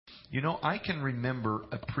You know, I can remember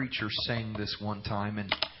a preacher saying this one time, and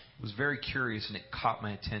it was very curious, and it caught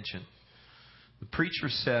my attention. The preacher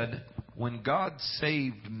said, when God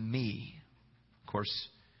saved me, of course,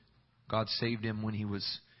 God saved him when he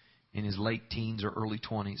was in his late teens or early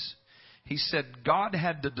 20s. He said, God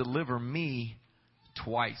had to deliver me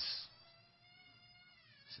twice.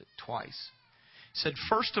 He said, twice. He said,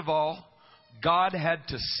 first of all, God had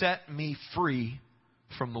to set me free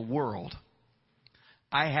from the world.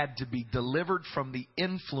 I had to be delivered from the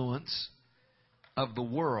influence of the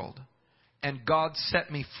world. And God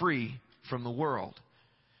set me free from the world.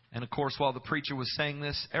 And of course, while the preacher was saying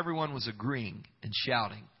this, everyone was agreeing and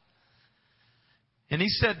shouting. And he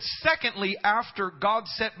said, secondly, after God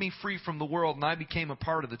set me free from the world and I became a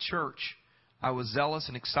part of the church, I was zealous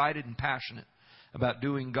and excited and passionate about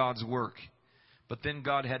doing God's work. But then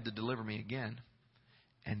God had to deliver me again.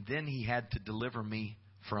 And then He had to deliver me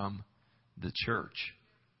from the church.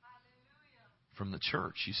 From the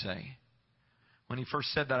church, you say. When he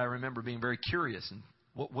first said that, I remember being very curious. And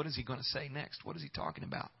what is he going to say next? What is he talking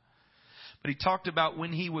about? But he talked about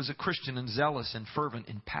when he was a Christian and zealous and fervent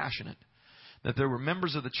and passionate, that there were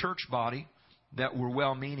members of the church body that were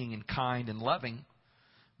well-meaning and kind and loving,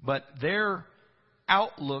 but their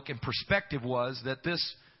outlook and perspective was that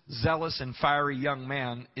this zealous and fiery young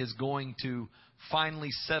man is going to finally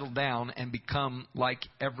settle down and become like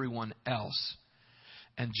everyone else.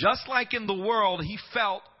 And just like in the world, he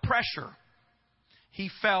felt pressure. He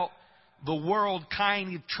felt the world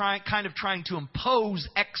kind of trying to impose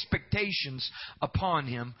expectations upon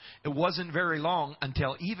him. It wasn't very long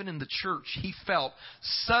until even in the church he felt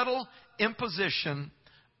subtle imposition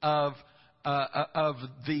of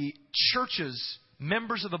the church's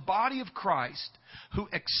members of the body of Christ who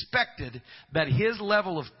expected that his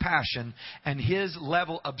level of passion and his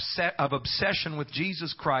level of obsession with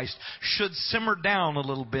Jesus Christ should simmer down a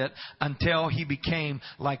little bit until he became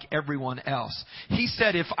like everyone else. He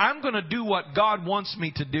said, if I'm going to do what God wants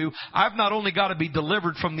me to do, I've not only got to be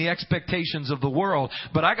delivered from the expectations of the world,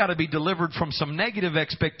 but I got to be delivered from some negative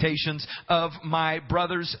expectations of my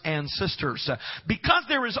brothers and sisters. Because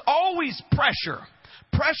there is always pressure.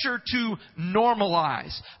 Pressure to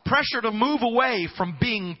normalize. Pressure to move away from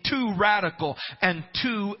being too radical and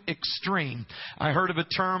too extreme. I heard of a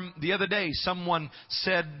term the other day. Someone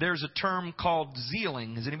said there's a term called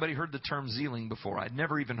zealing. Has anybody heard the term zealing before? I'd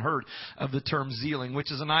never even heard of the term zealing,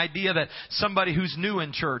 which is an idea that somebody who's new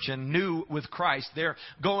in church and new with Christ, they're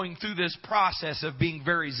going through this process of being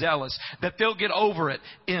very zealous, that they'll get over it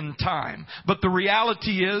in time. But the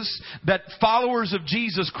reality is that followers of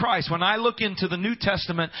Jesus Christ, when I look into the New Testament,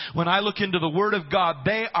 when I look into the Word of God,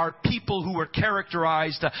 they are people who are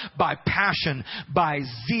characterized by passion, by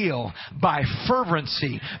zeal, by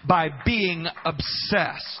fervency, by being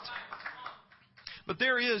obsessed. But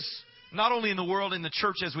there is, not only in the world, in the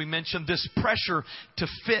church, as we mentioned, this pressure to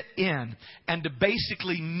fit in and to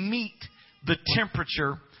basically meet the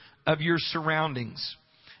temperature of your surroundings.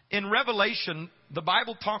 In Revelation, the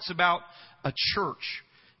Bible talks about a church.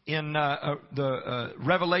 In the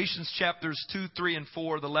Revelations chapters 2, 3, and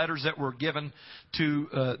 4, the letters that were given to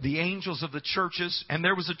the angels of the churches. And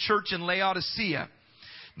there was a church in Laodicea.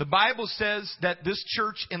 The Bible says that this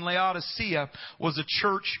church in Laodicea was a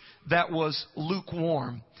church that was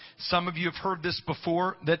lukewarm. Some of you have heard this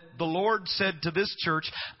before, that the Lord said to this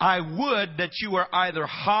church, I would that you were either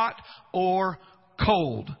hot or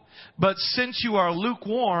cold. But since you are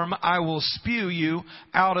lukewarm, I will spew you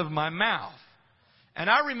out of my mouth. And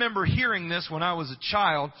I remember hearing this when I was a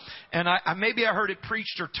child, and maybe I heard it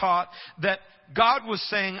preached or taught that God was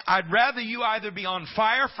saying, I'd rather you either be on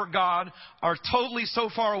fire for God or totally so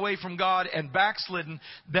far away from God and backslidden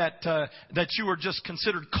that you are just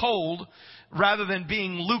considered cold, rather than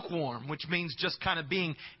being lukewarm, which means just kind of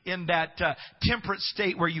being in that temperate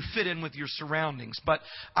state where you fit in with your surroundings. But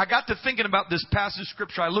I got to thinking about this passage of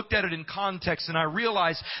Scripture. I looked at it in context and I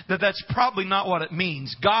realized that that's probably not what it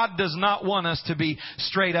means. God does not want us to be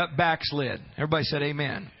straight up backslid. Everybody said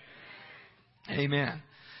amen. Amen.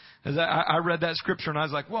 As I read that scripture and I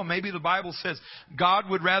was like, well, maybe the Bible says God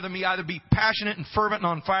would rather me either be passionate and fervent and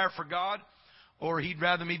on fire for God, or He'd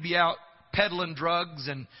rather me be out peddling drugs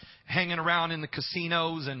and hanging around in the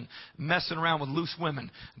casinos and messing around with loose women.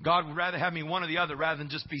 God would rather have me one or the other rather than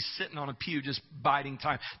just be sitting on a pew just biding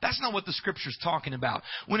time. That's not what the Scripture's talking about.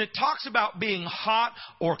 When it talks about being hot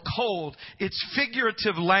or cold, it's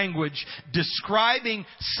figurative language describing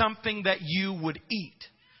something that you would eat.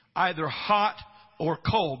 Either hot or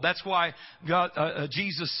cold. That's why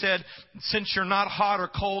Jesus said, since you're not hot or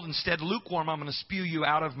cold, instead lukewarm, I'm going to spew you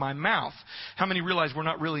out of my mouth. How many realize we're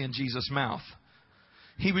not really in Jesus' mouth?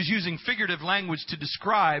 He was using figurative language to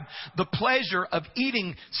describe the pleasure of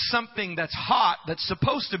eating something that's hot, that's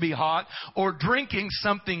supposed to be hot, or drinking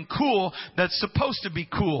something cool that's supposed to be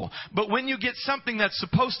cool. But when you get something that's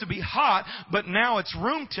supposed to be hot, but now it's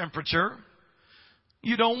room temperature,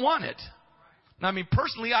 you don't want it. Now, I mean,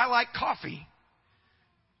 personally, I like coffee,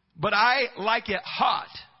 but I like it hot.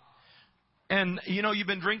 And, you know, you've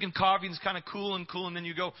been drinking coffee and it's kind of cool, and then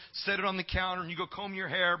you go set it on the counter and you go comb your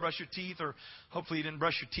hair, brush your teeth, or hopefully you didn't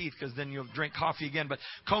brush your teeth because then you'll drink coffee again, but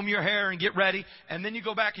comb your hair and get ready. And then you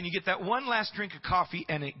go back and you get that one last drink of coffee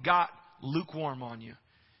and it got lukewarm on you.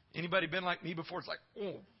 Anybody been like me before? It's like,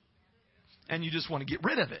 oh. And you just want to get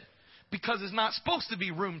rid of it because it's not supposed to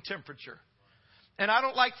be room temperature. And I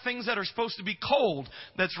don't like things that are supposed to be cold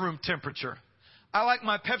that's room temperature. I like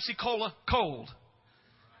my Pepsi-Cola cold.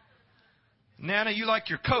 Nana, you like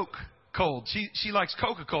your Coke cold. She likes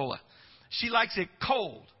Coca-Cola. She likes it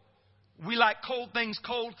cold. We like cold things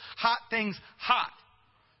cold, hot things hot.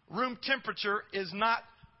 Room temperature is not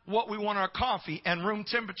what we want our coffee, and room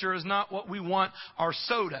temperature is not what we want our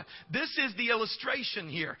soda. This is the illustration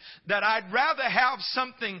here, that I'd rather have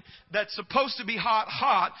something that's supposed to be hot,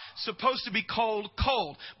 hot, supposed to be cold,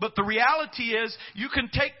 cold. But the reality is, you can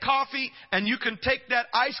take coffee and you can take that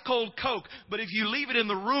ice cold Coke, but if you leave it in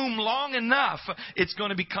the room long enough, it's going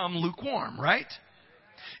to become lukewarm, right?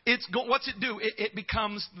 What's it do? It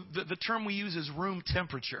becomes, the term we use is room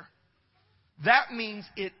temperature. That means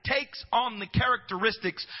it takes on the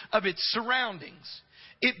characteristics of its surroundings.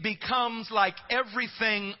 It becomes like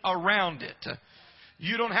everything around it.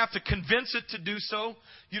 You don't have to convince it to do so.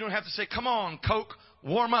 You don't have to say, come on, Coke,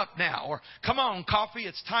 warm up now. Or, come on, coffee,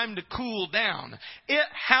 it's time to cool down. It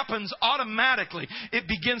happens automatically. It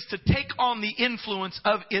begins to take on the influence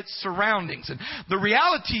of its surroundings. And the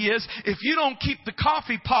reality is, if you don't keep the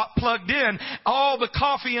coffee pot plugged in, all the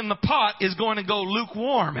coffee in the pot is going to go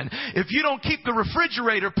lukewarm. And if you don't keep the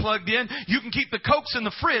refrigerator plugged in, you can keep the Cokes in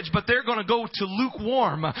the fridge, but they're going to go to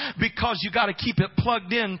lukewarm because you got to keep it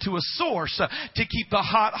plugged in to a source to keep the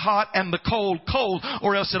hot, hot and the cold, cold,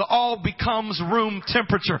 or else it all becomes room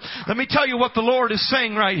temperature. Let me tell you what the Lord is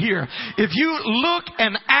saying right here. If you look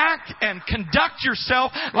and act and conduct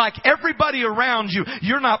yourself like everybody around you,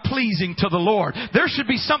 you're not pleasing to the Lord. There should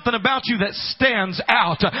be something about you that stands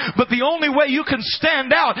out. But the only way you can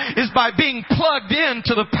stand out is by being plugged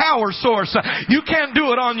into the power source. You can't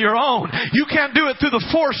do it on your own. You can't do it through the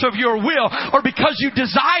force of your will or because you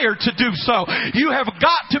desire to do so. You have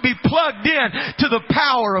got to be plugged in to the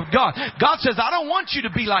power of God. God says, I don't want you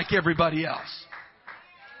to be like everybody else.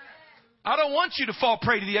 I don't want you to fall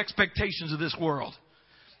prey to the expectations of this world.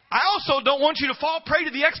 I also don't want you to fall prey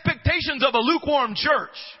to the expectations of a lukewarm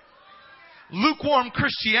church. Lukewarm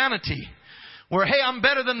Christianity. Where, hey, I'm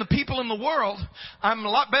better than the people in the world. I'm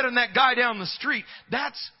a lot better than that guy down the street.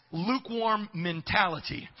 That's lukewarm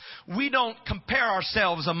mentality. We don't compare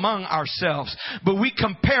ourselves among ourselves, but we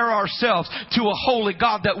compare ourselves to a holy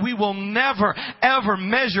God that we will never, ever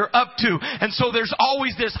measure up to. And so there's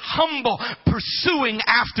always this humble pursuing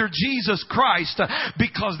after Jesus Christ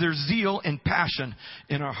because there's zeal and passion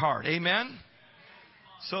in our heart. Amen?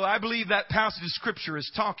 So I believe that passage of Scripture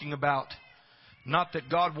is talking about not that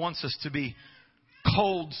God wants us to be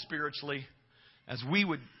cold spiritually as we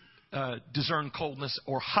would discern coldness,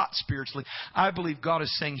 or hot spiritually. I believe God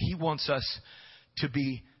is saying He wants us to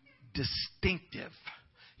be distinctive.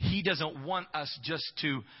 He doesn't want us just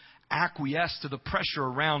to acquiesce to the pressure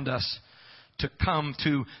around us to come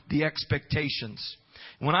to the expectations.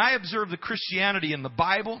 When I observe the Christianity in the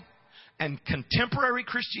Bible and contemporary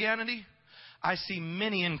Christianity, I see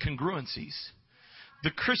many incongruencies.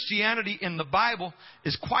 The Christianity in the Bible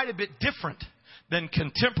is quite a bit different than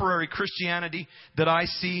contemporary Christianity that I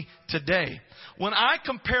see today. When I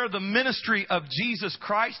compare the ministry of Jesus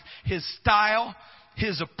Christ, His style,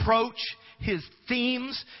 His approach, His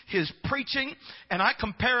themes, His preaching, and I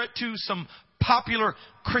compare it to some popular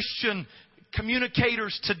Christian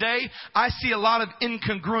communicators today, I see a lot of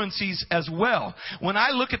incongruencies as well. When I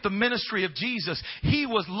look at the ministry of Jesus, He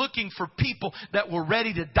was looking for people that were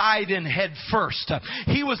ready to dive in head first.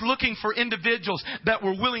 He was looking for individuals that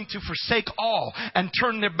were willing to forsake all and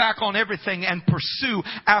turn their back on everything and pursue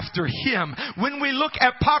after Him. When we look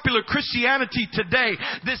at popular Christianity today,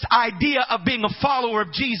 this idea of being a follower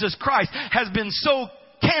of Jesus Christ has been so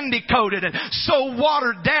candy coated and so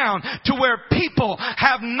watered down to where people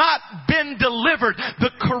have not been delivered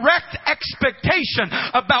the correct expectation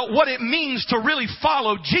about what it means to really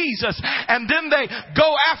follow Jesus. And then they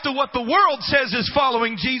go after what the world says is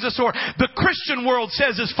following Jesus, or the Christian world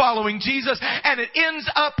says is following Jesus, and it ends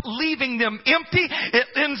up leaving them empty. It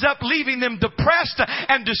ends up leaving them depressed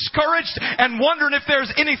and discouraged and wondering if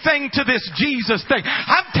there's anything to this Jesus thing.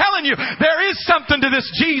 I'm telling you, there is something to this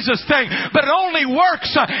Jesus thing, but it only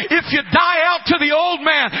works if you die out to the old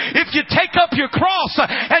man, if you take up your cross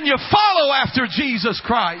and you follow after Jesus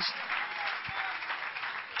Christ.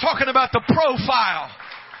 Talking about the profile.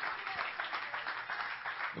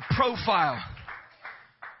 The profile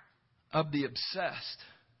of the obsessed.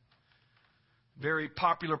 Very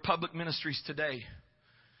popular public ministries today.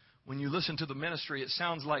 When you listen to the ministry, it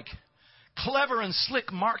sounds like clever and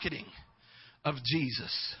slick marketing of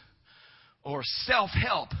Jesus, or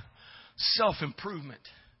self-help, self-improvement.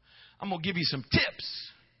 I'm going to give you some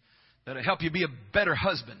tips that'll help you be a better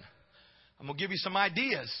husband. I'm going to give you some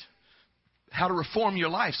ideas how to reform your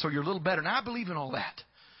life so you're a little better. Now, I believe in all that.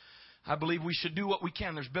 I believe we should do what we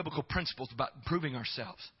can. There's biblical principles about improving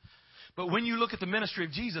ourselves. But when you look at the ministry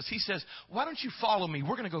of Jesus, He says, why don't you follow me?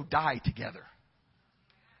 We're going to go die together.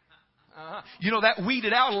 You know, that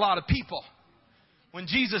weeded out a lot of people. When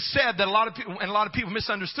Jesus said that, a lot of people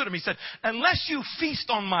misunderstood Him. He said, unless you feast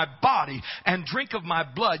on my body and drink of my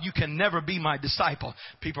blood, you can never be my disciple.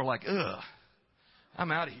 People are like, ugh,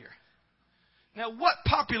 I'm out of here. Now, what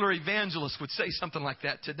popular evangelist would say something like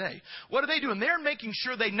that today? What are they doing? They're making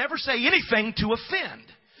sure they never say anything to offend.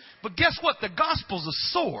 But guess what? The gospel's a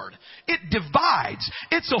sword. It divides.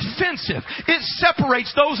 It's offensive. It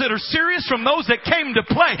separates those that are serious from those that came to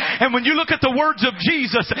play. And when you look at the words of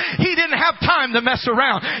Jesus, He didn't have time to mess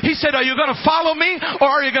around. He said, are you going to follow me, or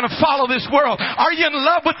are you going to follow this world? Are you in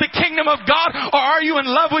love with the kingdom of God, or are you in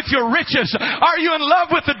love with your riches? Are you in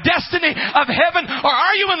love with the destiny of heaven, or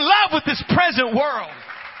are you in love with this present world?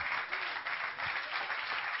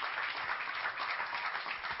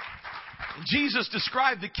 Jesus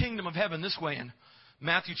described the kingdom of heaven this way in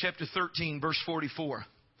Matthew chapter 13, verse 44.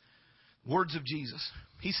 Words of Jesus.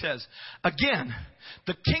 He says, again,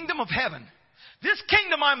 the kingdom of heaven, this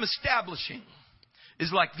kingdom I'm establishing,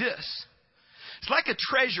 is like this. It's like a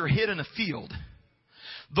treasure hid in a field,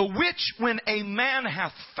 the which when a man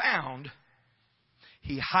hath found,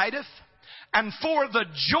 he hideth, and for the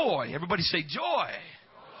joy, everybody say joy,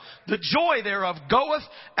 the joy thereof goeth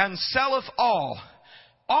and selleth all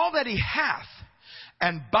that he hath,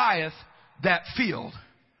 and buyeth that field.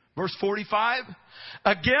 Verse 45.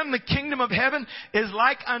 Again, the kingdom of heaven is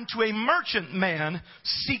like unto a merchant man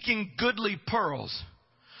seeking goodly pearls,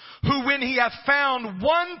 who when he hath found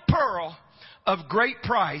one pearl of great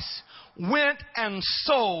price, went and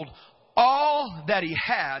sold all that he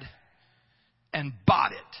had and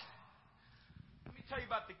bought it. Let me tell you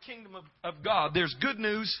about the kingdom of God. There's good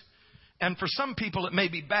news, and for some people it may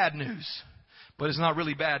be bad news. But it's not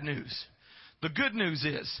really bad news. The good news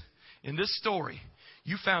is, in this story,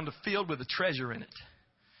 you found a field with a treasure in it.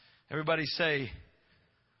 Everybody say,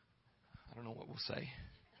 I don't know what we'll say.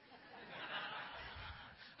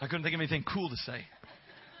 I couldn't think of anything cool to say.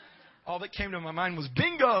 All that came to my mind was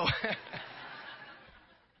bingo.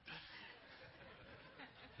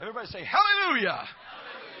 Everybody say, hallelujah.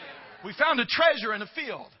 We found a treasure in a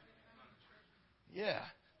field. Yeah,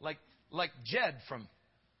 like Jed from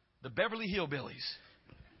the Beverly Hillbillies,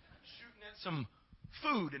 shooting at some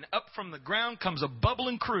food, and up from the ground comes a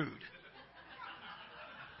bubbling crude.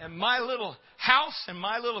 And my little house and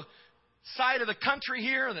my little side of the country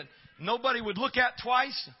here that nobody would look at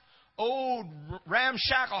twice, old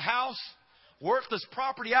ramshackle house, worthless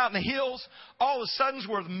property out in the hills, all of a sudden is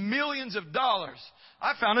worth millions of dollars.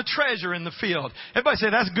 I found a treasure in the field. Everybody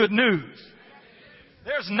say, that's good news.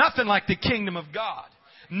 There's nothing like the kingdom of God.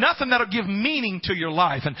 Nothing that'll give meaning to your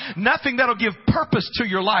life, and nothing that'll give purpose to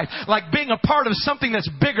your life, like being a part of something that's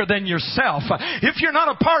bigger than yourself. If you're not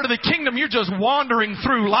a part of the kingdom, you're just wandering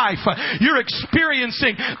through life. You're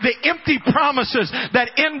experiencing the empty promises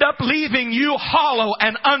that end up leaving you hollow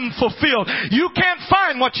and unfulfilled. You can't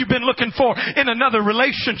find what you've been looking for in another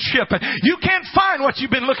relationship. You can't find what you've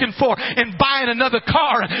been looking for in buying another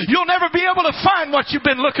car. You'll never be able to find what you've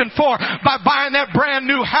been looking for by buying that brand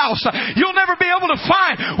new house. You'll never be able to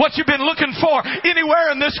find what you've been looking for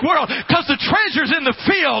anywhere in this world, because the treasure's in the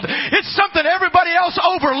field. It's something everybody else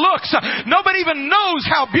overlooks. Nobody even knows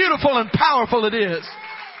how beautiful and powerful it is.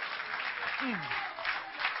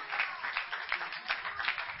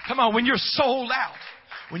 Come on, when you're sold out,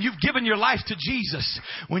 When you've given your life to Jesus,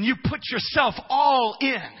 when you put yourself all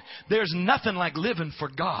in, there's nothing like living for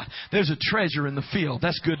God. There's a treasure in the field.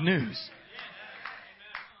 That's good news.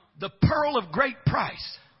 The pearl of great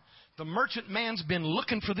price. The merchant man's been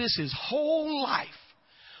looking for this his whole life.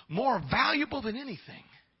 More valuable than anything.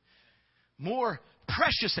 More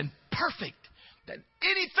precious and perfect than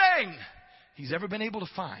anything he's ever been able to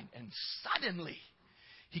find. And suddenly,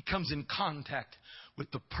 he comes in contact with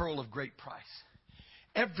the pearl of great price.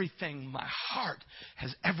 Everything my heart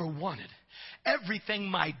has ever wanted, everything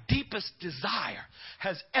my deepest desire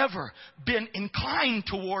has ever been inclined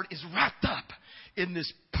toward is wrapped up in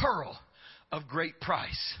this pearl of great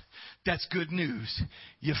price. That's good news.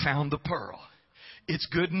 You found the pearl. It's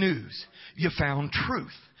good news. You found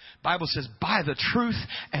truth. Bible says, buy the truth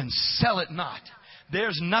and sell it not.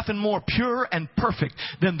 There's nothing more pure and perfect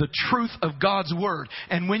than the truth of God's Word.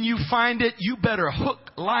 And when you find it, you better hook,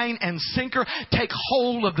 line, and sinker. Take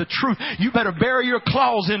hold of the truth. You better bury your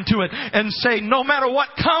claws into it and say, no matter what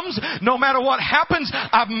comes, no matter what happens,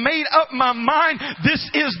 I've made up my mind. This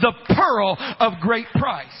is the pearl of great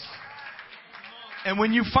price. And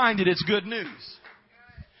when you find it, it's good news.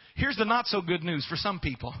 Here's the not so good news for some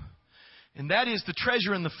people. And that is the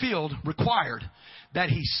treasure in the field required that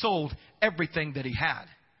he sold everything that he had.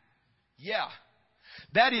 Yeah.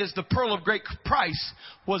 That is, the pearl of great price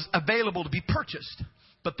was available to be purchased.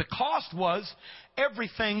 But the cost was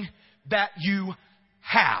everything that you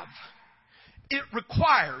have. It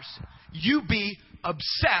requires you be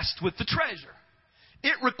obsessed with the treasure.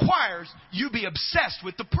 It requires you be obsessed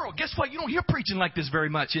with the pearl. Guess what? You don't hear preaching like this very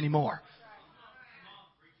much anymore.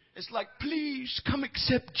 It's like, please come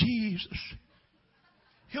accept Jesus.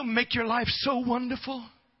 He'll make your life so wonderful.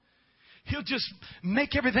 He'll just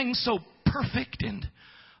make everything so perfect and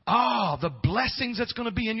the blessings that's going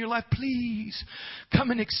to be in your life. Please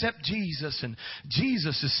come and accept Jesus. And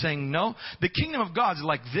Jesus is saying, no, the kingdom of God is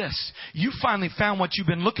like this. You finally found what you've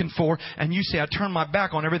been looking for. And you say, I turn my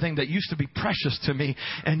back on everything that used to be precious to me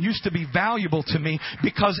and used to be valuable to me,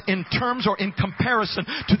 because in terms or in comparison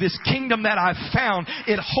to this kingdom that I've found,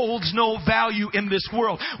 it holds no value in this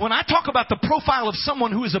world. When I talk about the profile of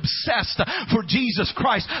someone who is obsessed for Jesus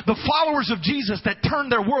Christ, the followers of Jesus that turn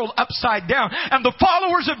their world upside down, and the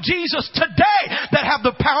followers of Jesus today that have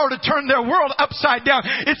the power to turn their world upside down.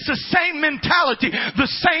 It's the same mentality, the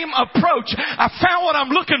same approach. I found what I'm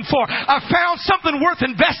looking for. I found something worth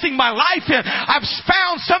investing my life in. I've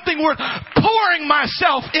found something worth pouring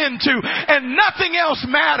myself into, and nothing else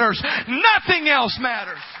matters. Nothing else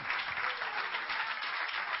matters.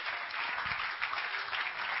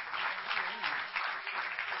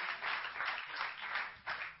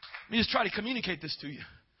 Let me just try to communicate this to you.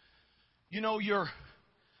 You know,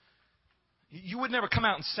 you would never come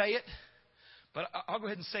out and say it, but I'll go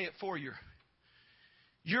ahead and say it for you.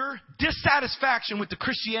 Your dissatisfaction with the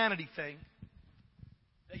Christianity thing,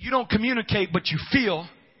 that you don't communicate but you feel,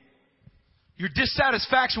 your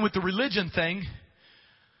dissatisfaction with the religion thing,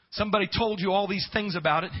 somebody told you all these things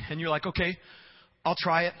about it, and you're like, okay, I'll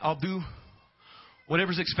try it. I'll do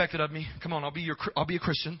whatever's expected of me. Come on, I'll be a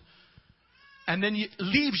Christian. And then it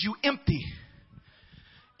leaves you empty.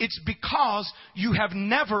 It's because you have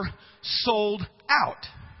never sold out.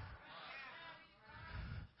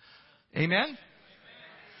 Amen?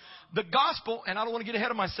 The gospel, and I don't want to get ahead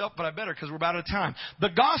of myself, but I better because we're about out of time. The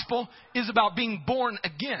gospel is about being born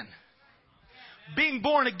again. Being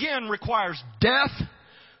born again requires death,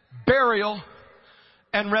 burial,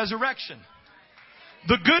 and resurrection.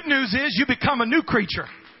 The good news is you become a new creature.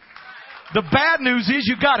 The bad news is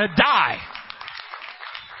you got to die.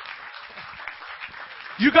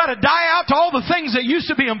 You got to die out to all the things that used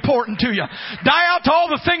to be important to you. Die out to all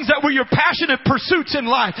the things that were your passionate pursuits in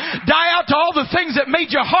life. Die out to all the things that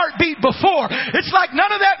made your heart beat before. It's like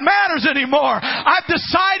none of that matters anymore. I've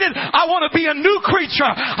decided I want to be a new creature.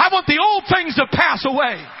 I want the old things to pass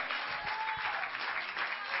away.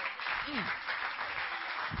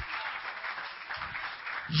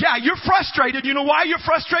 Yeah, you're frustrated. You know why you're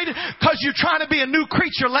frustrated? Because you're trying to be a new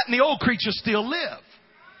creature, letting the old creature still live.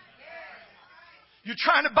 You're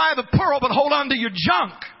trying to buy the pearl, but hold on to your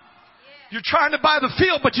junk. You're trying to buy the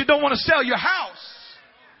field, but you don't want to sell your house.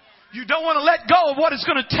 You don't want to let go of what it's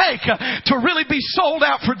going to take to really be sold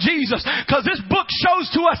out for Jesus. Because this book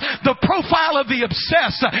shows to us the profile of the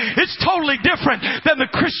obsessed. It's totally different than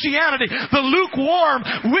the Christianity, the lukewarm,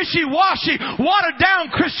 wishy-washy,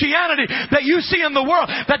 watered-down Christianity that you see in the world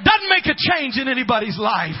that doesn't make a change in anybody's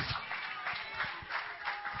life.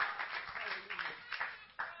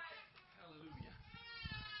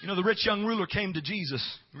 You know, the rich young ruler came to Jesus.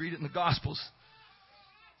 Read it in the Gospels.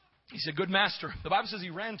 He said, good master. The Bible says he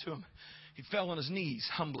ran to him. He fell on his knees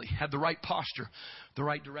humbly, had the right posture, the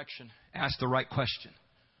right direction, asked the right question.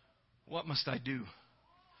 What must I do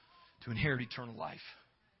to inherit eternal life?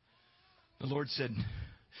 The Lord said,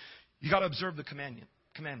 you got to observe the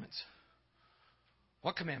commandments.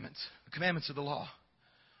 What commandments? The commandments of the law.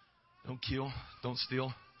 Don't kill, don't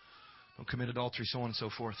steal, don't commit adultery, so on and so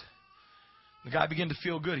forth. The guy began to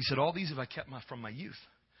feel good. He said, all these have I kept from my youth.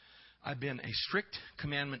 I've been a strict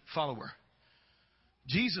commandment follower.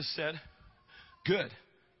 Jesus said, good.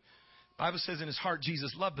 The Bible says in his heart,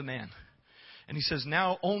 Jesus loved the man. And he says,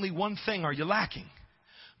 now only one thing are you lacking.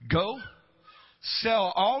 Go,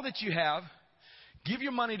 sell all that you have, give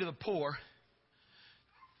your money to the poor,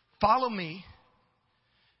 follow me,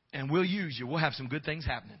 and we'll use you. We'll have some good things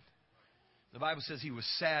happening. The Bible says he was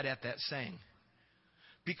sad at that saying.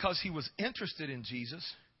 Because he was interested in Jesus.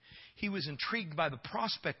 He was intrigued by the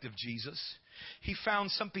prospect of Jesus. He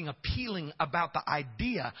found something appealing about the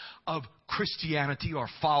idea of Christianity or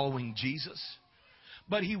following Jesus.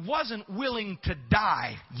 But he wasn't willing to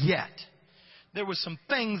die yet. There were some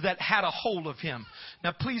things that had a hold of him.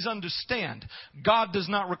 Now please understand, God does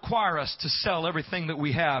not require us to sell everything that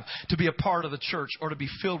we have to be a part of the church or to be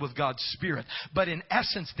filled with God's Spirit. But in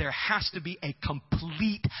essence, there has to be a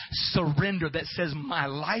complete surrender that says, my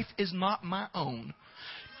life is not my own.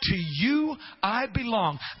 To you I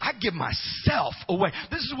belong. I give myself away.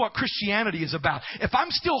 This is what Christianity is about. If I'm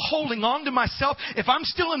still holding on to myself, if I'm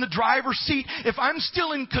still in the driver's seat, if I'm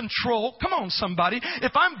still in control, come on somebody,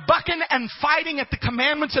 if I'm bucking and fighting at the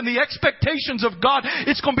commandments and the expectations of God,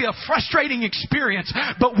 it's going to be a frustrating experience.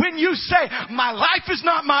 But when you say, my life is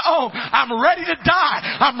not my own, I'm ready to die,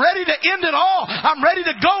 I'm ready to end it all, I'm ready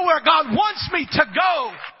to go where God wants me to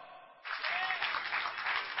go,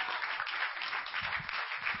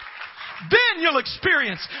 then you'll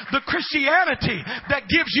experience the Christianity that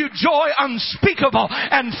gives you joy unspeakable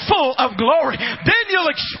and full of glory. Then you'll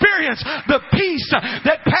experience the peace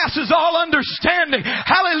that passes all understanding.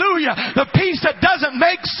 Hallelujah. The peace that doesn't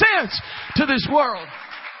make sense to this world.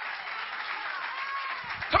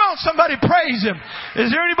 Come on, somebody praise Him.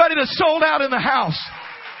 Is there anybody that's sold out in the house?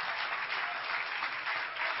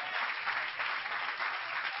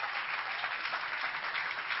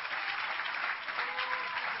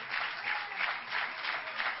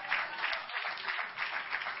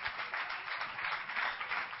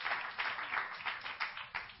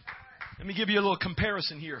 Let me give you a little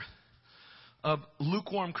comparison here of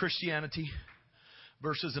lukewarm Christianity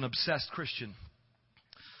versus an obsessed Christian.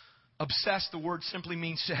 Obsessed, the word simply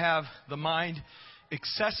means to have the mind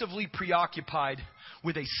excessively preoccupied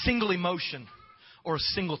with a single emotion or a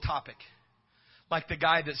single topic. Like the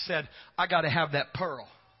guy that said, I got to have that pearl.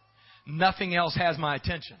 Nothing else has my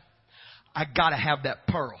attention. I got to have that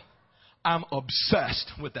pearl. I'm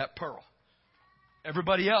obsessed with that pearl.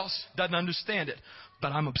 Everybody else doesn't understand it,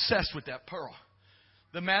 but I'm obsessed with that pearl.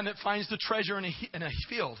 The man that finds the treasure in a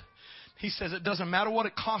field, he says, it doesn't matter what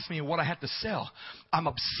it costs me and what I have to sell. I'm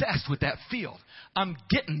obsessed with that field. I'm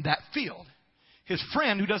getting that field. His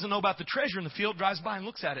friend who doesn't know about the treasure in the field drives by and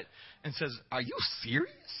looks at it and says, are you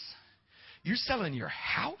serious? You're selling your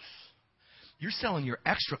house? You're selling your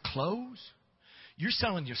extra clothes? You're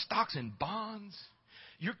selling your stocks and bonds?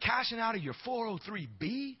 You're cashing out of your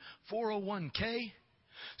 403B, 401k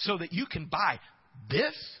so that you can buy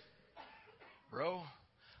this? Bro,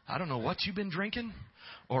 I don't know what you've been drinking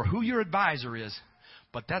or who your advisor is,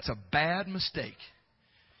 but that's a bad mistake.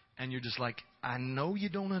 And you're just like, I know you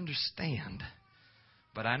don't understand,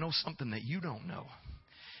 but I know something that you don't know.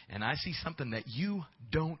 And I see something that you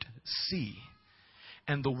don't see.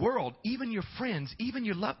 And the world, even your friends, even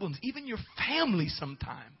your loved ones, even your family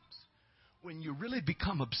sometimes, when you really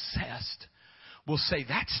become obsessed, will say,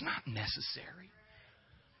 that's not necessary.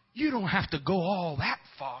 You don't have to go all that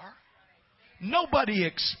far. Nobody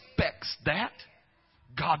expects that.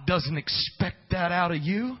 God doesn't expect that out of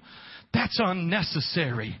you. That's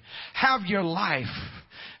unnecessary. Have your life.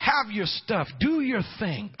 Have your stuff. Do your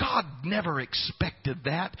thing. God never expected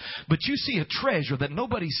that. But you see a treasure that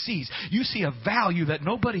nobody sees. You see a value that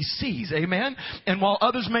nobody sees. Amen? And while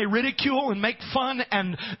others may ridicule and make fun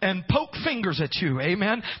and poke fingers at you,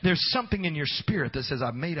 amen, there's something in your spirit that says,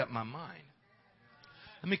 I've made up my mind.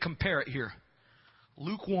 Let me compare it here.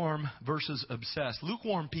 Lukewarm versus obsessed.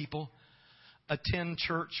 Lukewarm people attend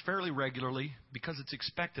church fairly regularly because it's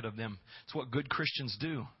expected of them. It's what good Christians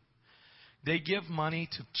do. They give money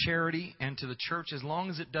to charity and to the church as long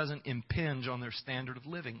as it doesn't impinge on their standard of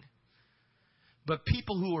living. But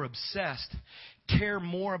people who are obsessed care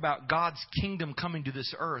more about God's kingdom coming to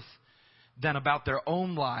this earth than about their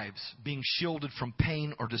own lives being shielded from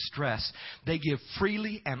pain or distress. They give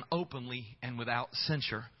freely and openly and without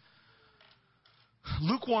censure.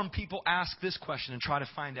 Lukewarm people ask this question and try to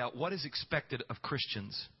find out what is expected of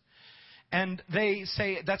Christians. And they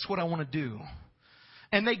say, that's what I want to do.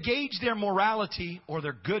 And they gauge their morality or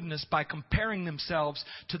their goodness by comparing themselves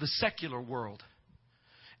to the secular world.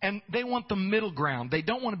 And they want the middle ground. They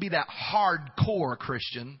don't want to be that hardcore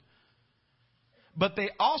Christian. But they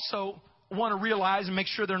also want to realize and make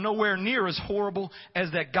sure they're nowhere near as horrible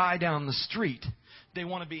as that guy down the street. They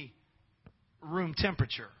want to be room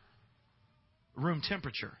temperature. Room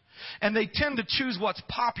temperature. And they tend to choose what's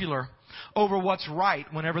popular over what's right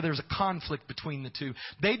whenever there's a conflict between the two.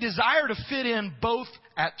 They desire to fit in both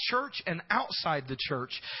at church and outside the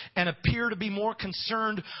church and appear to be more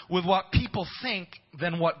concerned with what people think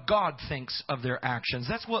than what God thinks of their actions.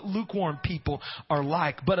 That's what lukewarm people are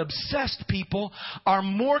like. But obsessed people are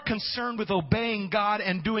more concerned with obeying God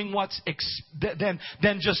and doing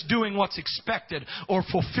than just doing what's expected or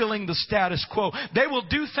fulfilling the status quo. They will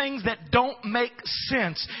do things that don't make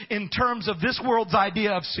sense in terms of this world's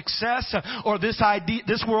idea of success or this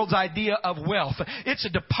world's idea of wealth. It's a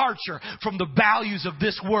departure from the values of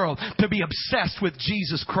this world to be obsessed with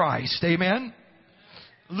Jesus Christ. Amen?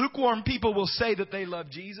 Lukewarm people will say that they love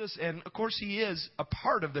Jesus, and of course He is a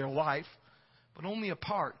part of their life, but only a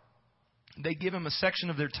part. They give Him a section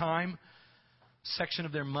of their time, section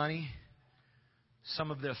of their money, some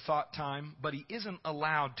of their thought time, but He isn't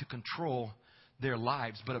allowed to control their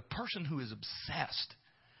lives. But a person who is obsessed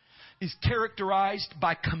is characterized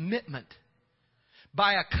by commitment,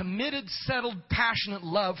 by a committed, settled, passionate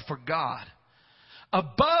love for God,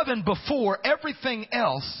 above and before everything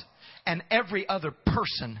else and every other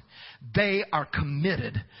person. They are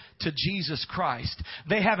committed to Jesus Christ.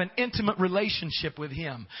 They have an intimate relationship with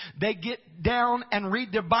Him. They get down and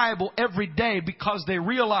read their Bible every day because they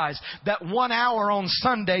realize that 1 hour on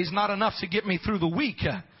Sunday is not enough to get me through the week.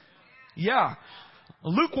 Yeah.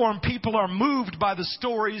 Lukewarm people are moved by the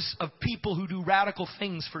stories of people who do radical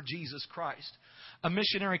things for Jesus Christ. A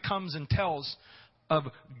missionary comes and tells of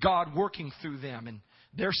God working through them and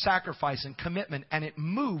their sacrifice and commitment, and it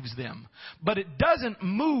moves them. But it doesn't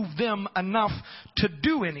move them enough to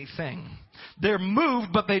do anything. They're moved,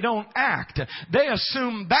 but they don't act. They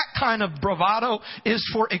assume that kind of bravado is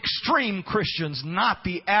for extreme Christians, not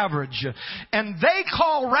the average. And they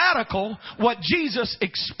call radical what Jesus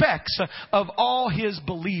expects of all His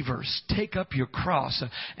believers. Take up your cross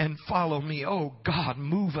and follow me. Oh God,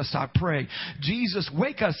 move us, I pray. Jesus,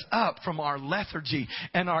 wake us up from our lethargy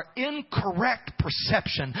and our incorrect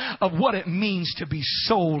perception of what it means to be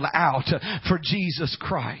sold out for Jesus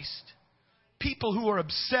Christ. People who are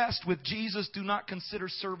obsessed with Jesus do not consider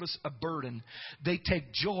service a burden. They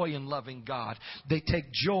take joy in loving God. They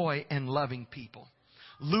take joy in loving people.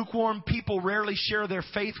 Lukewarm people rarely share their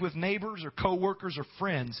faith with neighbors or co-workers or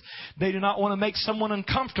friends. They do not want to make someone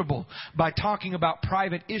uncomfortable by talking about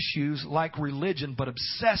private issues like religion. But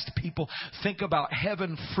obsessed people think about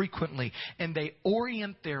heaven frequently, and they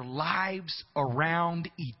orient their lives around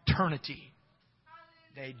eternity.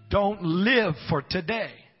 They don't live for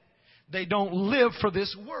today. They don't live for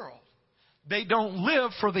this world. They don't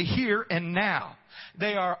live for the here and now.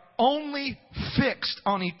 They are only fixed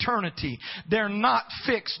on eternity. They're not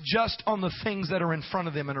fixed just on the things that are in front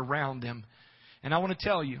of them and around them. And I want to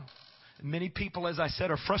tell you, many people, as I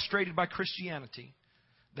said, are frustrated by Christianity,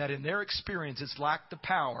 that in their experience it's lacked the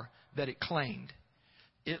power that it claimed.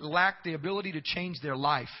 It lacked the ability to change their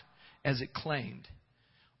life as it claimed.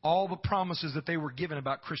 All the promises that they were given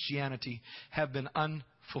about Christianity have been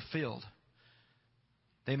unfulfilled.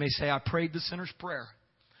 They may say, I prayed the sinner's prayer.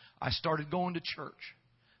 I started going to church.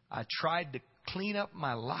 I tried to clean up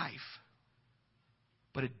my life,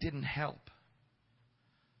 but it didn't help.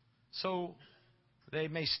 So they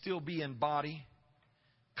may still be in body,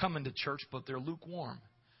 coming to church, but they're lukewarm.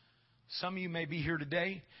 Some of you may be here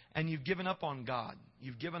today and you've given up on God.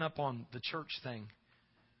 You've given up on the church thing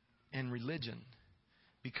and religion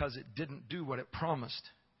because it didn't do what it promised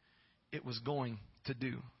it was going to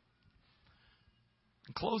do.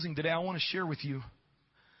 In closing today, I want to share with you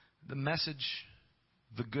the message,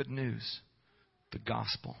 the good news, the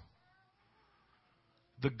gospel.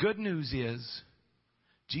 The good news is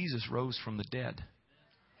Jesus rose from the dead.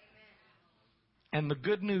 And the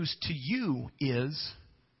good news to you is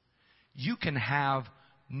you can have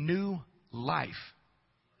new life.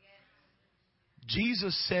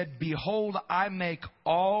 Jesus said, behold, I make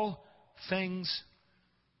all things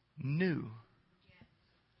new.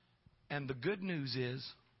 And the good news is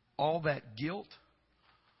all that guilt,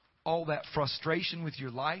 all that frustration with your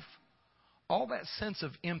life, all that sense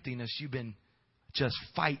of emptiness you've been just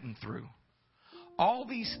fighting through, all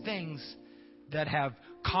these things that have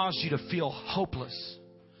caused you to feel hopeless,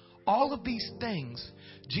 all of these things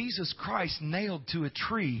Jesus Christ nailed to a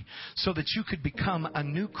tree so that you could become a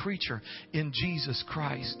new creature in Jesus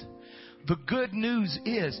Christ. The good news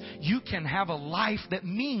is you can have a life that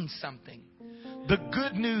means something. The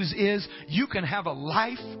good news is you can have a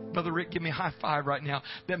life, Brother Rick, give me a high five right now,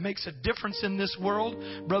 that makes a difference in this world.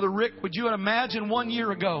 Brother Rick, would you imagine 1 year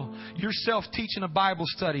ago yourself teaching a Bible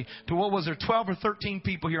study to, what was there, 12 or 13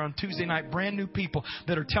 people here on Tuesday night, brand new people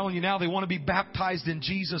that are telling you now they want to be baptized in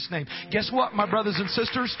Jesus' name. Guess what, my brothers and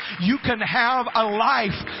sisters? You can have a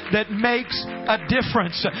life that makes a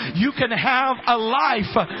difference. You can have a life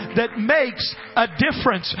that makes a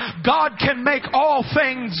difference. God can make all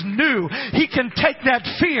things new. He can take that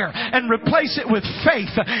fear and replace it with faith.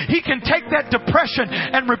 He can take that depression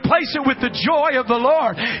and replace it with the joy of the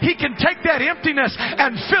Lord. He can take that emptiness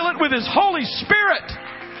and fill it with His Holy Spirit.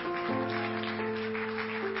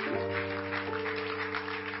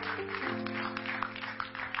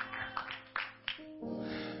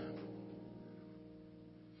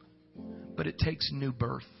 But it takes new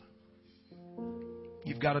birth.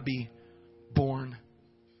 You've got to be born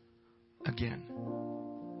again.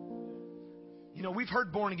 You know, we've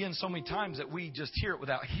heard born again so many times that we just hear it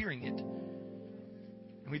without hearing it.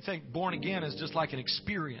 And we think born again is just like an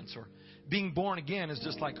experience, or being born again is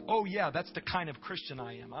just like, oh yeah, that's the kind of Christian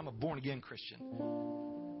I am. I'm a born again Christian.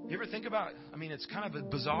 You ever think about, it's kind of a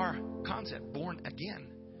bizarre concept, born again.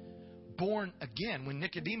 Born again. When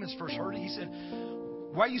Nicodemus first heard it, he said,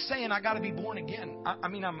 why are you saying I got to be born again?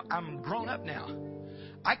 I'm grown up now.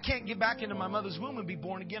 I can't get back into my mother's womb and be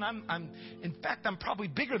born again. In fact, I'm probably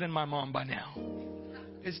bigger than my mom by now.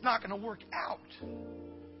 It's not going to work out.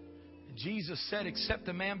 And Jesus said, except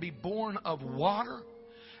a man be born of water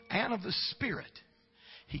and of the Spirit,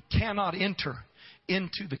 he cannot enter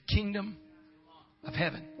into the kingdom of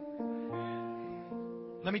heaven.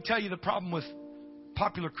 Let me tell you the problem with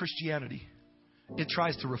popular Christianity. It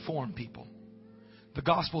tries to reform people. The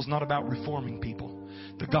gospel is not about reforming people.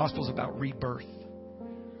 The gospel is about rebirth.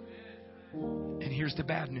 And here's the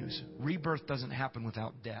bad news. Rebirth doesn't happen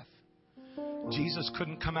without death. Jesus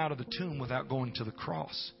couldn't come out of the tomb without going to the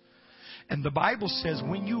cross. And the Bible says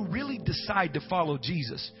when you really decide to follow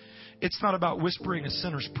Jesus, it's not about whispering a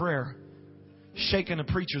sinner's prayer, shaking a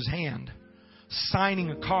preacher's hand, signing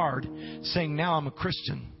a card, saying, now I'm a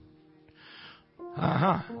Christian.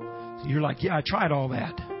 You're like, yeah, I tried all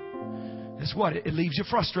that. Guess what? It leaves you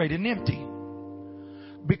frustrated and empty.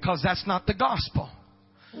 Because that's not the gospel.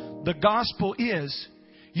 The gospel is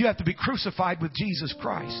you have to be crucified with Jesus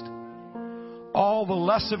Christ. All the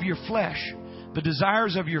lusts of your flesh, the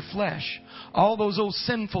desires of your flesh, all those old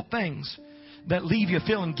sinful things that leave you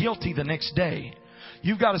feeling guilty the next day.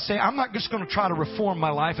 You've got to say, I'm not just going to try to reform my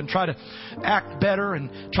life and try to act better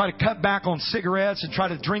and try to cut back on cigarettes and try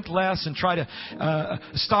to drink less and try to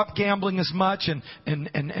stop gambling as much and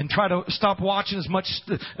try to stop watching as much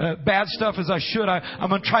bad stuff as I should. I'm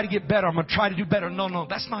going to try to get better. I'm going to try to do better. No,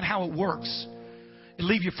 that's not how it works. It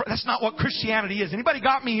leave you. That's not what Christianity is. Anybody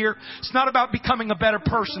got me here? It's not about becoming a better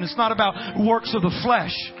person. It's not about works of the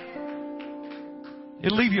flesh.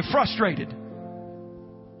 It'll leave you frustrated.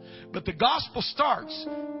 But the gospel starts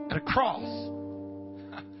at a cross.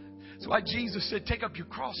 That's why Jesus said, take up your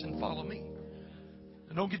cross and follow me.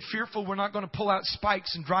 And don't get fearful. We're not going to pull out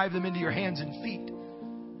spikes and drive them into your hands and feet.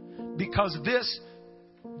 Because this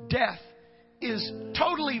death is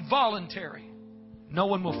totally voluntary. No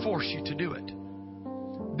one will force you to do it.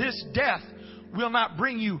 This death will not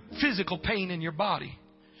bring you physical pain in your body.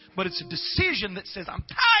 But it's a decision that says, I'm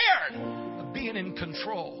tired of being in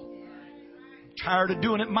control. Tired of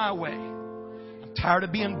doing it my way. I'm tired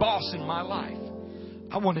of being boss in my life.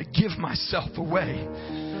 I want to give myself away.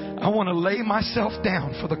 I want to lay myself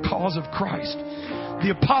down for the cause of Christ.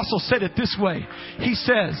 The apostle said it this way. He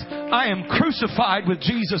says, I am crucified with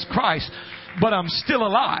Jesus Christ, but I'm still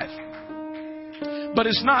alive. But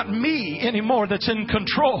it's not me anymore that's in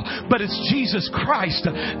control, but it's Jesus Christ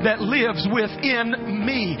that lives within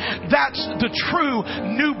me. That's the true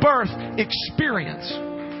new birth experience.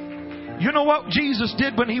 You know what Jesus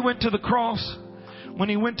did when He went to the cross? When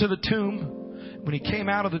He went to the tomb? When He came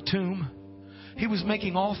out of the tomb? He was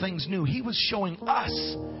making all things new. He was showing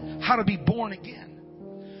us how to be born again.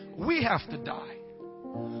 We have to die.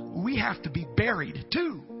 We have to be buried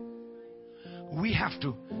too. We have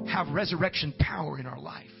to have resurrection power in our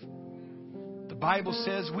life. The Bible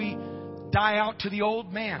says we die out to the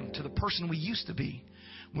old man, to the person we used to be,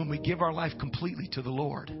 when we give our life completely to the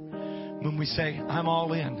Lord. When we say, I'm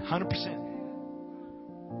all in,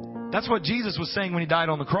 100%. That's what Jesus was saying when He died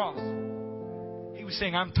on the cross. He was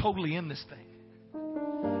saying, I'm totally in this thing.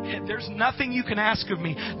 There's nothing you can ask of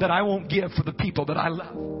me that I won't give for the people that I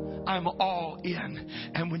love. I'm all in.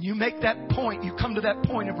 And when you make that point, you come to that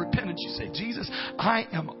point of repentance, you say, Jesus, I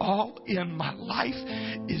am all in. My life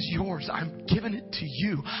is yours. I'm giving it to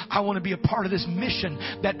you. I want to be a part of this mission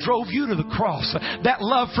that drove you to the cross. That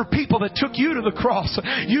love for people that took you to the cross.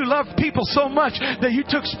 You loved people so much that you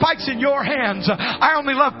took spikes in your hands. I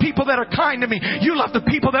only love people that are kind to me. You love the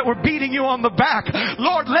people that were beating you on the back.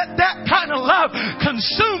 Lord, let that kind of love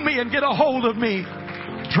consume me and get a hold of me.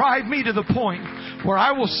 Drive me to the point where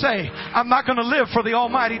I will say, I'm not going to live for the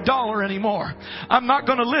almighty dollar anymore. I'm not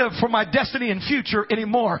going to live for my destiny and future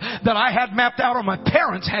anymore that I had mapped out or my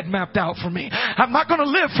parents had mapped out for me. I'm not going to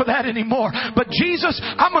live for that anymore. But Jesus,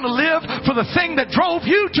 I'm going to live for the thing that drove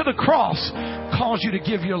you to the cross, caused you to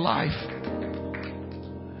give your life.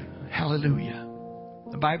 Hallelujah.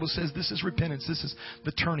 The Bible says this is repentance. This is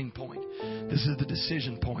the turning point. This is the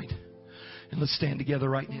decision point. And let's stand together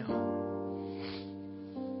right now.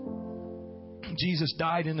 Jesus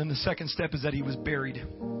died, and then the second step is that He was buried.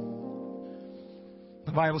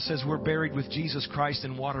 The Bible says we're buried with Jesus Christ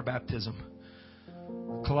in water baptism.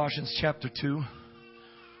 Colossians chapter 2,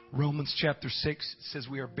 Romans chapter 6 says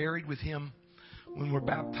we are buried with Him when we're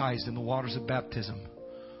baptized in the waters of baptism.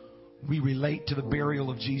 We relate to the burial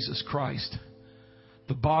of Jesus Christ.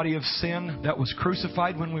 The body of sin that was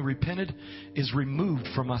crucified when we repented is removed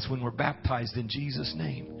from us when we're baptized in Jesus'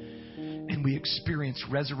 name. And we experience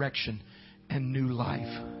resurrection and new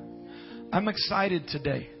life. I'm excited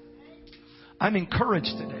today. I'm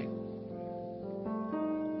encouraged today.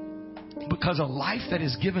 Because a life that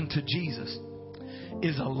is given to Jesus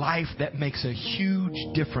is a life that makes a huge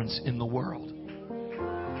difference in the world.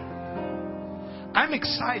 I'm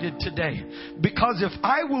excited today because if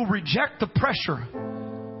I will reject the pressure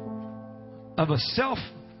of a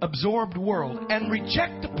self-absorbed world and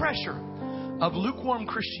reject the pressure of lukewarm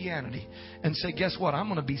Christianity and say, guess what? I'm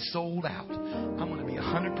going to be sold out. I'm going to be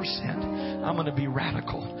 100%. I'm going to be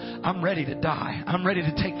radical. I'm ready to die. I'm ready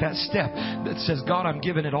to take that step that says, God, I'm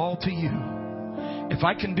giving it all to you. If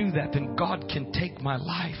I can do that, then God can take my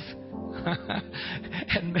life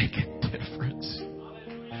and make a difference.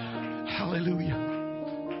 Hallelujah.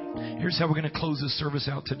 Here's how we're going to close this service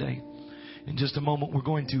out today. In just a moment, we're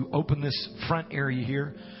going to open this front area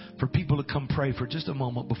here for people to come pray for just a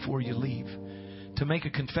moment before you leave. To make a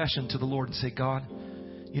confession to the Lord and say, God,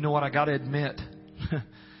 you know what? I got to admit,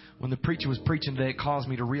 when the preacher was preaching today, it caused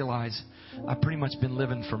me to realize I've pretty much been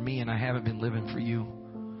living for me and I haven't been living for you.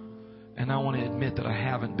 And I want to admit that I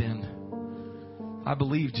haven't been. I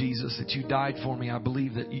believe, Jesus, that you died for me. I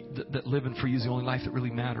believe that living for you is the only life that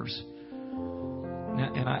really matters.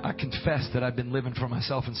 And I confess that I've been living for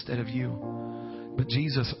myself instead of you. But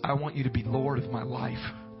Jesus, I want you to be Lord of my life.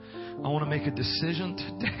 I want to make a decision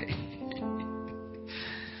today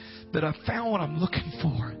that I found what I'm looking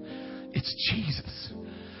for. It's Jesus.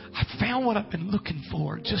 I found what I've been looking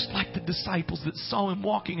for. Just like the disciples that saw Him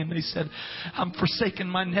walking and they said, I'm forsaking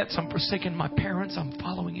my nets. I'm forsaking my parents. I'm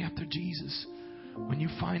following after Jesus. When you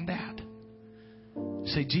find that,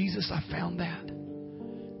 say, Jesus, I found that.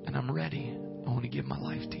 And I'm ready. I want to give my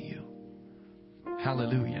life to you.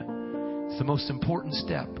 Hallelujah. It's the most important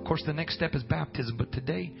step. Of course, the next step is baptism. But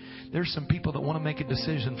today, there's some people that want to make a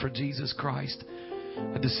decision for Jesus Christ.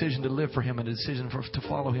 A decision to live for Him. A decision to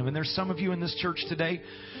follow Him. And there's some of you in this church today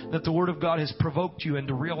that the Word of God has provoked you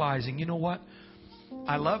into realizing, you know what?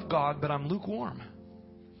 I love God, but I'm lukewarm.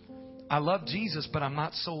 I love Jesus, but I'm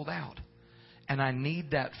not sold out. And I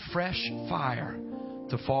need that fresh fire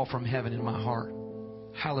to fall from heaven in my heart.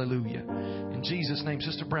 Hallelujah. In Jesus' name,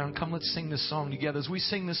 Sister Brown, come, let's sing this song together. As we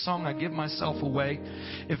sing this song, I give myself away.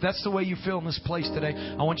 If that's the way you feel in this place today,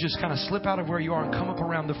 I want you to just kind of slip out of where you are and come up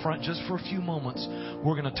around the front just for a few moments.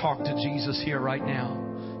 We're going to talk to Jesus here right now.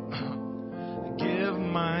 Give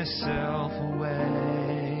myself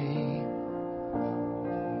away.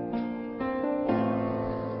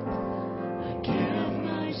 Give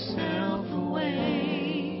myself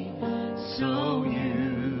away so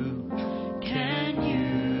you can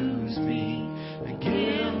use me. I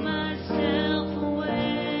give myself away.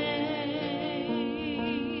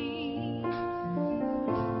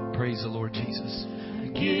 Praise the Lord Jesus. I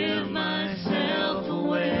give myself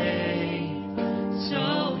away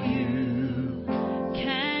so you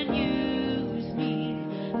can use me.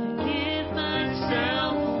 I give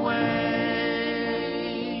myself away.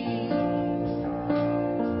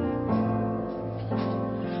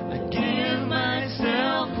 I give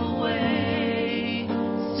myself away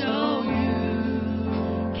so you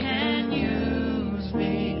can use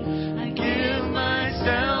me. I give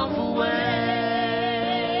myself away.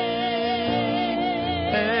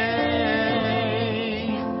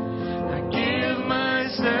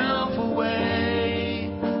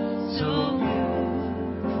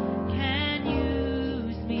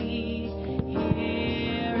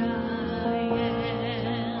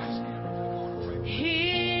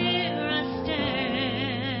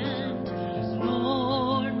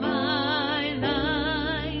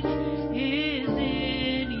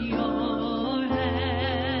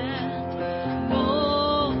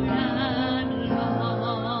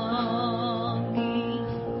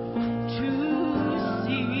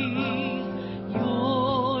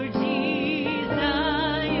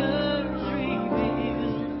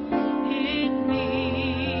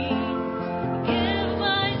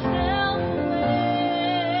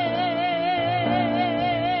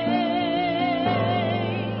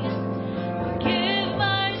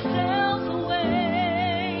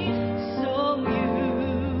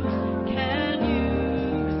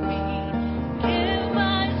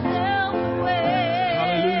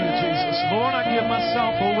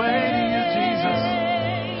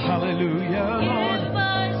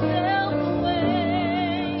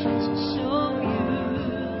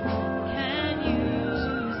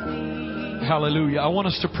 Hallelujah. I want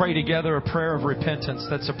us to pray together a prayer of repentance.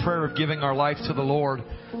 That's a prayer of giving our life to the Lord.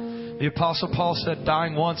 The Apostle Paul said,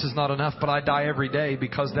 dying once is not enough, but I die every day,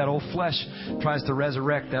 because that old flesh tries to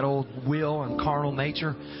resurrect. That old will and carnal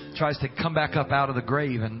nature tries to come back up out of the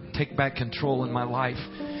grave and take back control in my life.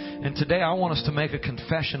 And today I want us to make a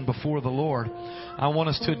confession before the Lord. I want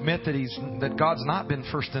us to admit that God's not been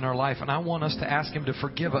first in our life. And I want us to ask Him to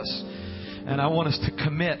forgive us. And I want us to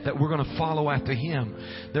commit that we're going to follow after Him,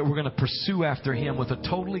 that we're going to pursue after Him with a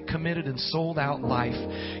totally committed and sold out life.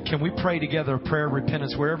 Can we pray together a prayer of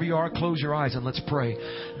repentance? Wherever you are, close your eyes and let's pray.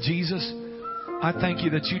 Jesus, I thank You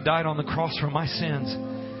that You died on the cross for my sins.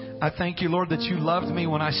 I thank You, Lord, that You loved me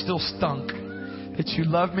when I still stunk, that You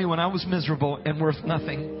loved me when I was miserable and worth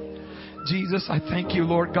nothing. Jesus, I thank You,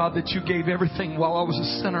 Lord God, that You gave everything while I was a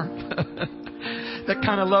sinner. That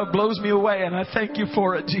kind of love blows me away, and I thank You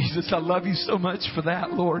for it, Jesus. I love You so much for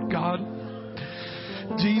that, Lord God.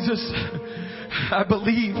 Jesus, I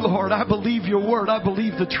believe, Lord. I believe Your word. I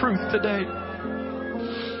believe the truth today.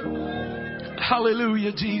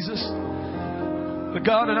 Hallelujah, Jesus. But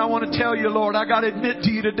God, and I want to tell You, Lord, I got to admit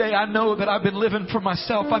to You today, I know that I've been living for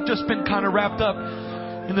myself. I've just been kind of wrapped up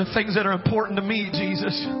in the things that are important to me,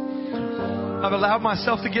 Jesus. I've allowed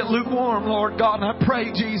myself to get lukewarm, Lord God, and I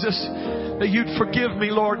pray, Jesus, that You'd forgive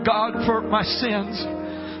me, Lord God, for my sins.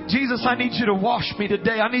 Jesus, I need You to wash me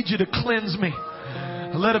today. I need You to cleanse me.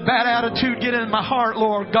 I let a bad attitude get in my heart,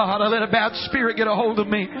 Lord God. I let a bad spirit get a hold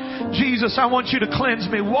of me. Jesus, I want You to cleanse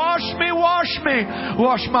me. Wash me, wash me.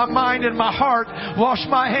 Wash my mind and my heart. Wash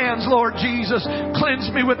my hands, Lord Jesus.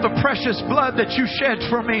 Cleanse me with the precious blood that You shed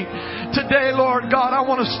for me. Today, Lord God, I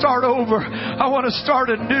want to start over. I want to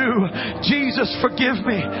start anew. Jesus, forgive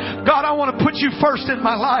me. God, I want to put You first in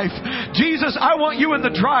my life. Jesus, I want You in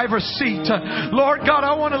the driver's seat. Lord God,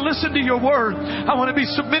 I want to listen to Your word. I want to be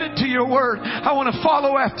submitted to Your word. I want to follow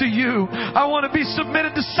after You. I want to be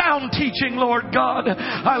submitted to sound teaching, Lord God.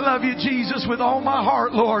 I love You, Jesus, with all my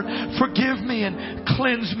heart, Lord. Forgive me and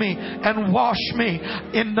cleanse me and wash me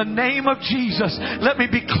in the name of Jesus. Let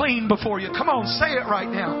me be clean before You. Come on, say it right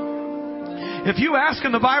now. If you ask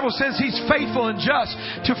Him, the Bible says He's faithful and just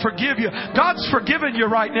to forgive you. God's forgiven you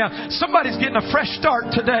right now. Somebody's getting a fresh start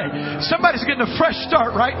today. Somebody's getting a fresh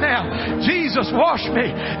start right now. Jesus, wash me.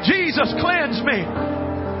 Jesus, cleanse me.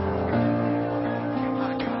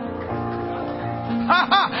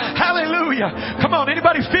 Hallelujah. Come on,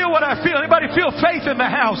 anybody feel what I feel? Anybody feel faith in the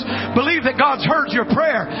house? Believe that God's heard your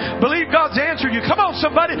prayer. Believe God's answered you. Come on,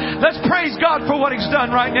 somebody. Let's praise God for what He's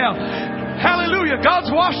done right now. Hallelujah. God's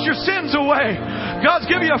washed your sins away. God's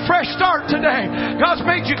given you a fresh start today. God's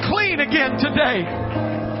made you clean again today.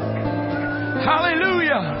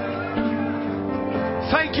 Hallelujah.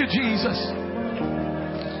 Thank You, Jesus.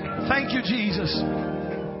 Thank You, Jesus.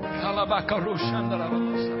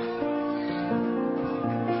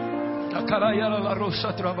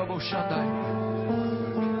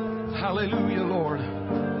 Hallelujah, Lord.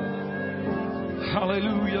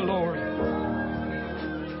 Hallelujah, Lord.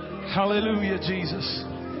 Hallelujah, Jesus.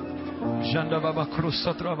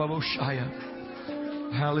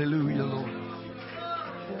 Hallelujah, Lord.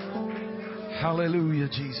 Hallelujah,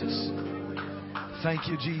 Jesus. Thank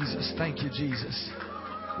You, Jesus. Thank You, Jesus.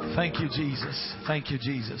 Thank You, Jesus. Thank You,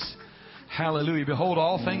 Jesus. Hallelujah. Behold,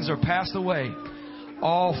 all things are passed away.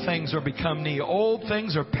 All things are become new. Old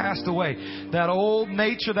things are passed away. That old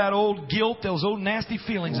nature, that old guilt, those old nasty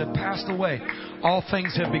feelings have passed away. All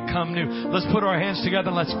things have become new. Let's put our hands together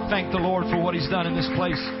and let's thank the Lord for what He's done in this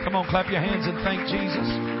place. Come on, clap your hands and thank Jesus.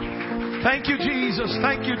 Thank You, Jesus.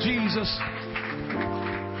 Thank You, Jesus.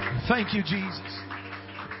 Thank You, Jesus.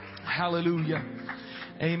 Hallelujah.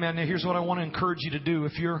 Amen. Now here's what I want to encourage you to do.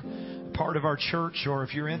 If you're part of our church, or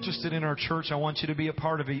if you're interested in our church, I want you to be a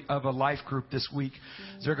part of a life group this week.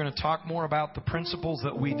 They're going to talk more about the principles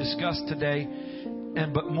that we discussed today,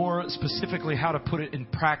 but more specifically how to put it in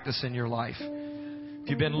practice in your life. If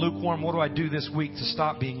you've been lukewarm, what do I do this week to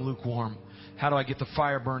stop being lukewarm? How do I get the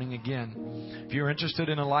fire burning again? If you're interested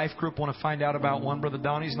in a life group, want to find out about one, Brother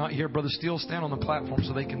Donnie's not here. Brother Steele, stand on the platform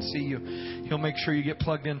so they can see you. He'll make sure you get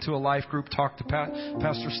plugged into a life group. Talk to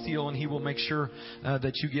Pastor Steele, and he will make sure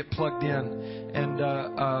that you get plugged in. And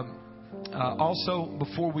also,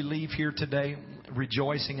 before we leave here today,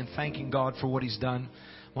 rejoicing and thanking God for what He's done,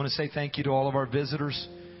 I want to say thank you to all of our visitors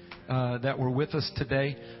that were with us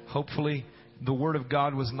today. Hopefully, the Word of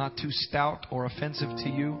God was not too stout or offensive to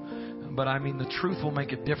you. But I mean, the truth will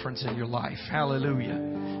make a difference in your life.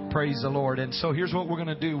 Hallelujah. Praise the Lord. And so here's what we're going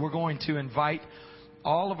to do. We're going to invite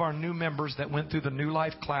all of our new members that went through the New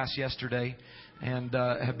Life class yesterday and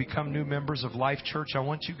have become new members of Life Church. I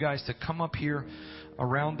want you guys to come up here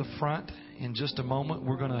around the front in just a moment.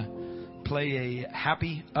 We're going to play a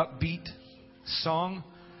happy, upbeat song.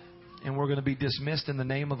 And we're going to be dismissed in the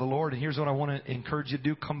name of the Lord. And here's what I want to encourage you to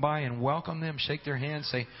do. Come by and welcome them. Shake their hands.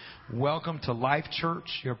 Say, welcome to Life Church.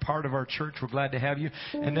 You're part of our church. We're glad to have you.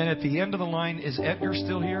 And then at the end of the line, is Edgar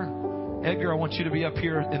still here? Edgar, I want you to be up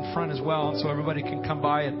here in front as well. And so everybody can come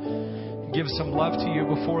by and give some love to you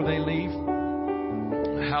before they leave.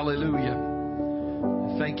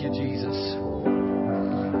 Hallelujah. Thank you, Jesus.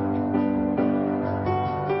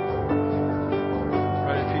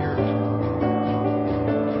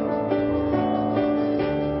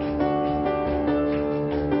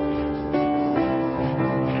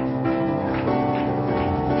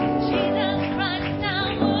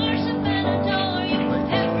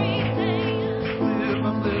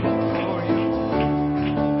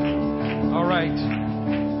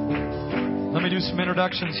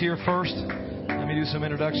 Introductions here first. Let me do some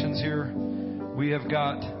introductions here. We have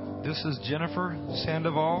got, this is Jennifer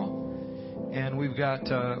Sandoval, and we've got,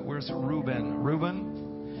 where's Ruben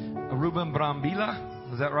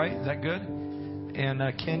Brambila. Is that right? Is that good? And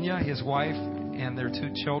Kenya, his wife, and their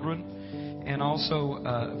 2 children. And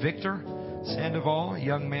also Victor Sandoval, a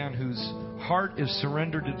young man whose heart is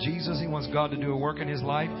surrendered to Jesus. He wants God to do a work in his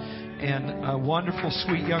life. And a wonderful,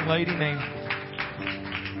 sweet young lady named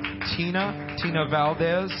Tina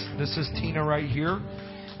Valdez. This is Tina right here.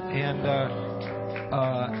 And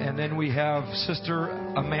then we have Sister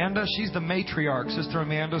Amanda. She's the matriarch, Sister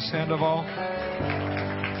Amanda Sandoval.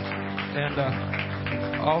 And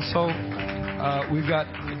also we've got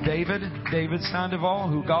David Sandoval,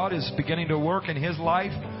 who God is beginning to work in his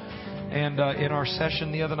life. And in our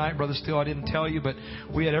session the other night, Brother Steele, I didn't tell you, but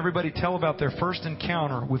we had everybody tell about their first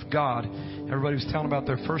encounter with God. Everybody was telling about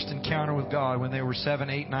their first encounter with God when they were 7,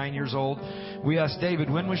 8, 9 years old. We asked David,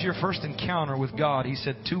 when was your first encounter with God? He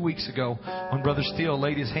said 2 weeks ago when Brother Steele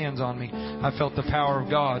laid his hands on me. I felt the power of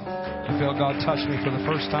God. I felt God touch me for the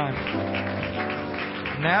first time.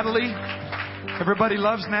 Natalie. Everybody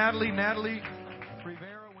loves Natalie. Natalie